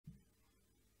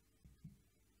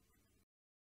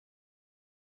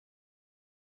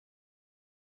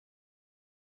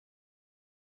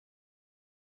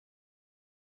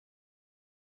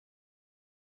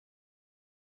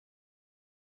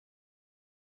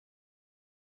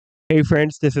Hey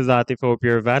friends, this is Atif. Hope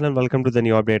you're well and welcome to the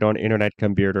new update on Internet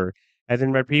Computer. As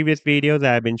in my previous videos,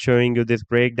 I've been showing you this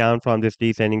breakdown from this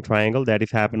descending triangle that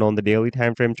is happened on the daily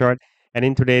time frame chart. And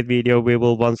in today's video, we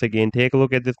will once again take a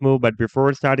look at this move. But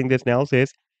before starting this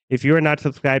analysis, if you are not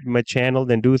subscribed to my channel,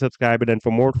 then do subscribe it. And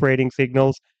for more trading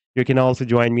signals, you can also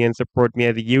join me and support me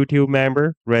as a YouTube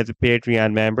member or as a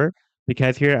Patreon member,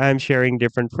 because here I'm sharing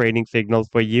different trading signals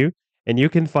for you. And you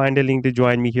can find a link to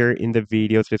join me here in the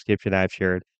video's description I've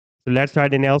shared. So let's start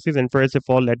the analysis. And first of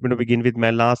all, let me begin with my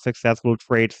last successful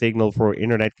trade signal for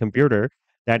Internet Computer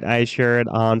that I shared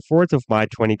on 4th of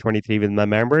March 2023 with my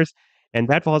members. And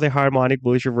that was a harmonic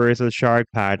bullish reversal shark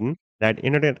pattern that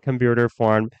Internet Computer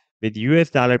formed with US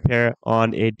dollar pair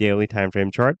on a daily time frame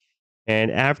chart.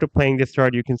 And after playing this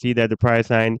chart, you can see that the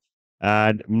price line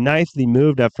nicely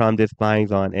moved up from this buying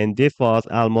zone. And this was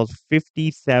almost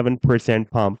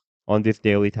 57% pump on this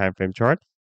daily time frame chart.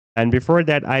 And before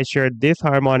that, I shared this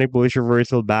harmonic bullish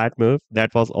reversal bat move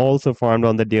that was also formed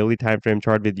on the daily time frame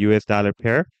chart with US dollar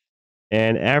pair.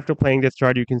 And after playing this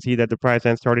chart, you can see that the price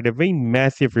then started a very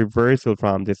massive reversal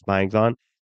from this buying zone.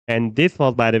 And this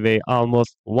was, by the way,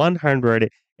 almost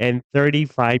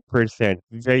 135%.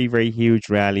 Very, very huge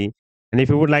rally. And if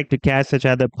you would like to catch such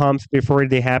other pumps before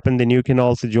they happen, then you can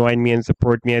also join me and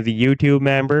support me as a YouTube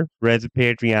member or as a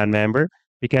Patreon member,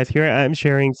 because here I'm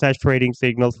sharing such trading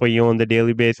signals for you on the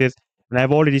daily basis. And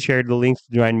I've already shared the links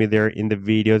to join me there in the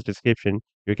video's description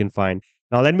you can find.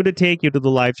 Now let me to take you to the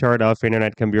live chart of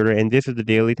Internet Computer, and this is the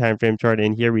daily time frame chart.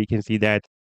 And here we can see that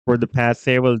for the past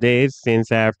several days,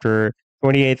 since after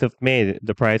 28th of May,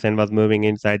 the price end was moving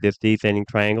inside this descending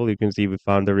triangle. You can see we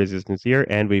found the resistance here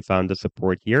and we found the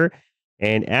support here.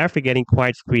 And after getting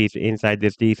quite squeezed inside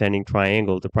this descending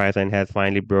triangle, the price end has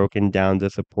finally broken down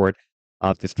the support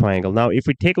of this triangle. Now, if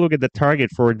we take a look at the target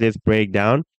for this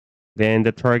breakdown, then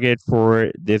the target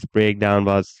for this breakdown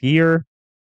was here.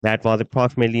 That was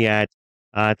approximately at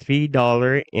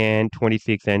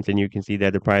 $3.26. And you can see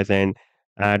that the price end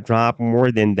dropped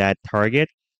more than that target.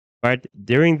 But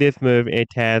during this move, it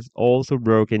has also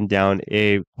broken down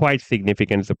a quite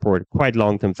significant support, quite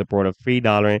long-term support of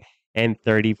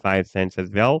 $3.35 as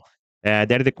well.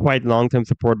 That is a quite long-term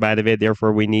support, by the way.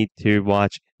 Therefore, we need to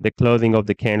watch the closing of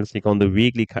the candlestick on the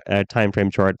weekly time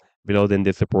frame chart below than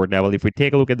this support level. If we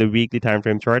take a look at the weekly time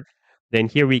frame chart, then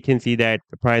here we can see that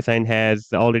the price line has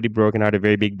already broken out a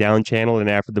very big down channel. And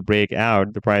after the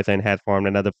breakout, the price line has formed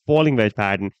another falling wedge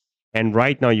pattern. And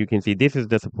right now you can see this is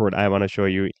the support I want to show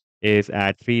you is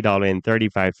at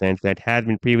 $3.35. That has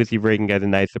been previously breaking as a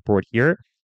nice support here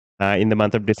in the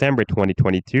month of December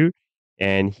 2022.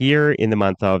 And here in the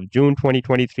month of June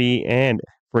 2023. And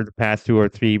for the past 2 or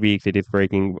 3 weeks, it is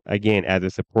breaking again as a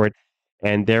support.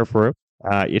 And therefore,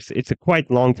 it's a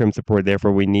quite long-term support.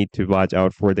 Therefore, we need to watch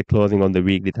out for the closing on the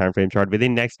weekly time frame chart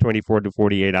within next 24 to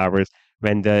 48 hours.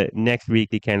 When the next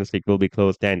weekly candlestick will be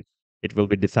closed, then it will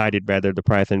be decided whether the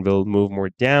price and will move more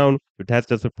down to test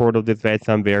the support of this wedge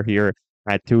somewhere here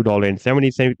at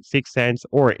 $2.76,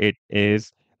 or it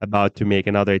is about to make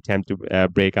another attempt to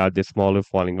break out this smaller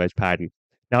falling wedge pattern.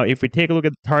 Now, if we take a look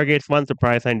at the targets, once the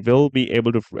price line will be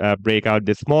able to break out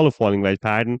this smaller falling wedge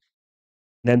pattern,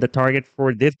 then the target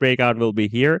for this breakout will be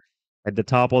here at the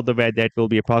top of the wedge. That will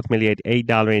be approximately at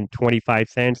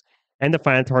 $8.25. And the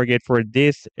final target for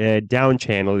this down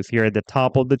channel is here at the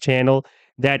top of the channel.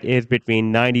 That is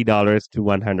between $90 to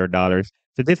 $100.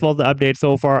 So this was the update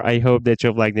so far. I hope that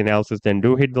you've liked the analysis. Then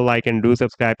do hit the like and do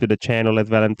subscribe to the channel as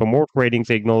well. And for more trading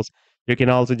signals, you can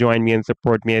also join me and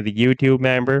support me as a YouTube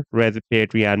member or as a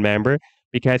Patreon member,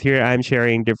 because here I'm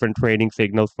sharing different trading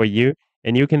signals for you.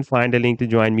 And you can find a link to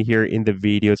join me here in the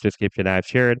video's description I've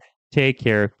shared. Take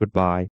care. Goodbye.